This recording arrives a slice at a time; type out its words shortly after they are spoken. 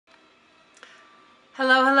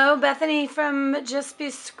Hello, hello, Bethany from Just Be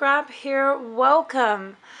Scrap here.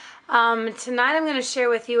 Welcome. Tonight I'm going to share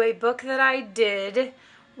with you a book that I did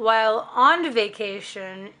while on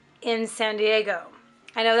vacation in San Diego.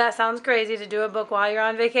 I know that sounds crazy to do a book while you're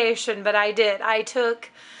on vacation, but I did. I took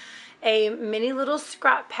a mini little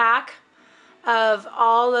scrap pack of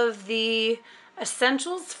all of the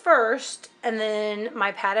essentials first, and then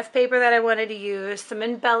my pad of paper that I wanted to use, some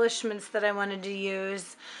embellishments that I wanted to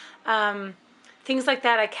use, things like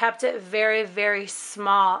that. I kept it very, very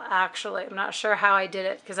small, actually. I'm not sure how I did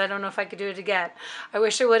it because I don't know if I could do it again. I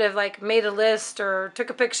wish I would have made a list or took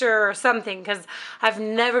a picture or something, because I've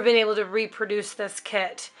never been able to reproduce this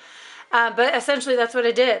kit. But essentially that's what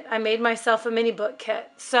I did. I made myself a mini book kit.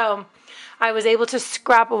 So I was able to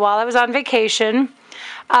scrap while I was on vacation.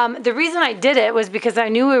 The reason I did it was because I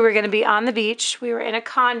knew we were going to be on the beach. We were in a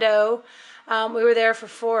condo. We were there for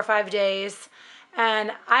 4 or 5 days.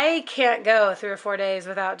 And I can't go 3 or 4 days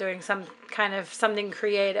without doing something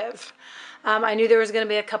creative. I knew there was going to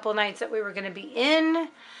be a couple nights that we were going to be in,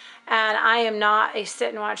 and I am not a sit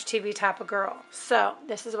and watch TV type of girl. So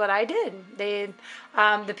this is what I did.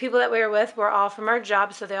 The people that we were with were all from our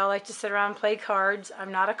job, so they all like to sit around and play cards.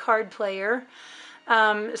 I'm not a card player.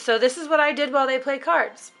 So this is what I did while they played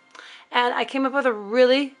cards. And I came up with a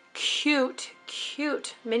really cute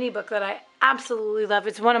mini book that I absolutely love.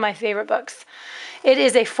 It's one of my favorite books. It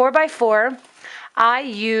is a 4x4. I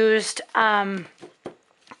used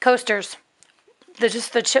coasters,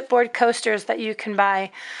 just the chipboard coasters that you can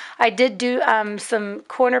buy. I did do some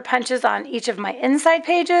corner punches on each of my inside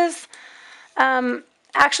pages.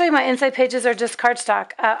 Actually, my inside pages are just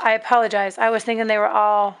cardstock. I apologize. I was thinking they were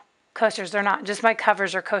all coasters. They're not. Just my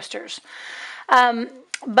covers are coasters.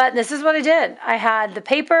 But this is what I did. I had the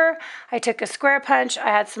paper, I took a square punch, I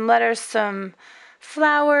had some letters, some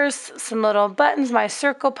flowers, some little buttons, my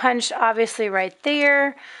circle punch obviously right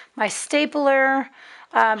there, my stapler,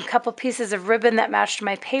 a couple pieces of ribbon that matched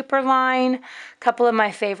my paper line, a couple of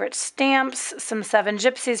my favorite stamps, some Seven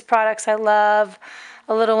Gypsies products I love,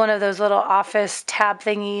 a little one of those little office tab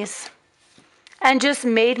thingies, and just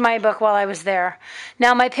made my book while I was there.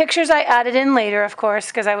 Now my pictures I added in later, of course,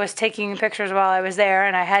 because I was taking pictures while I was there,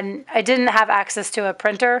 and I didn't have access to a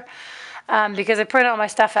printer because I print all my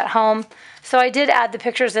stuff at home. So I did add the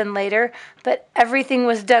pictures in later, but everything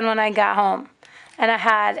was done when I got home. And I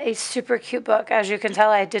had a super cute book. As you can tell,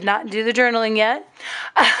 I did not do the journaling yet.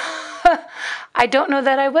 I don't know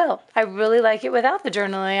that I will. I really like it without the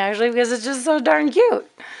journaling, actually, because it's just so darn cute.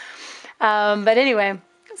 But anyway,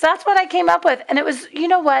 so that's what I came up with. And it was, you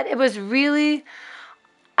know what? It was really,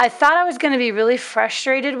 I thought I was going to be really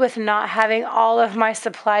frustrated with not having all of my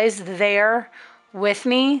supplies there with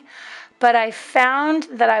me. But I found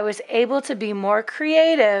that I was able to be more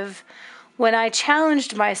creative when I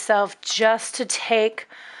challenged myself just to take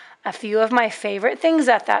a few of my favorite things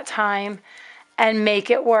at that time and make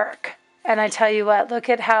it work. And I tell you what, look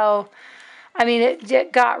at how, I mean,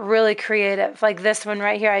 it got really creative. Like this one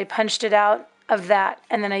right here, I punched it out of that,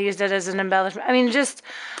 and then I used it as an embellishment. I mean,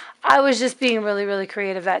 I was just being really, really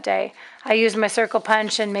creative that day. I used my circle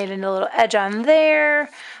punch and made it a little edge on there.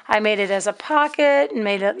 I made it as a pocket and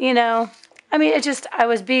made it, I mean, I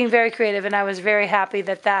was being very creative, and I was very happy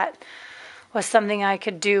that that was something I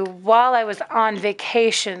could do while I was on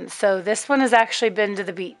vacation. So this one has actually been to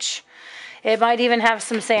the beach. It might even have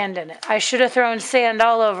some sand in it. I should have thrown sand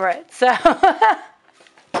all over it. So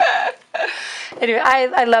anyway,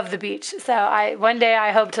 I love the beach. So one day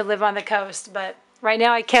I hope to live on the coast, but right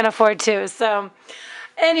now I can't afford to. So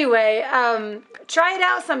anyway, try it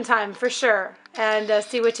out sometime for sure, and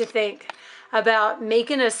see what you think about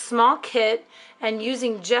making a small kit and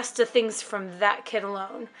using just the things from that kit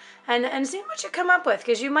alone, and seeing what you come up with,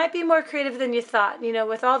 because you might be more creative than you thought.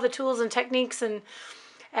 With all the tools and techniques and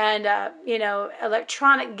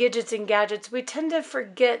electronic gadgets, we tend to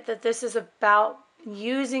forget that this is about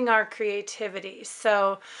using our creativity.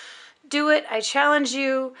 So do it. I challenge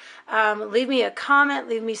you. Leave me a comment,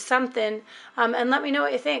 leave me something, and let me know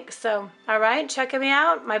what you think. So, all right, check me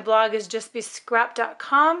out. My blog is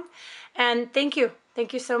justbescrap.com, and thank you.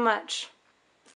 Thank you so much.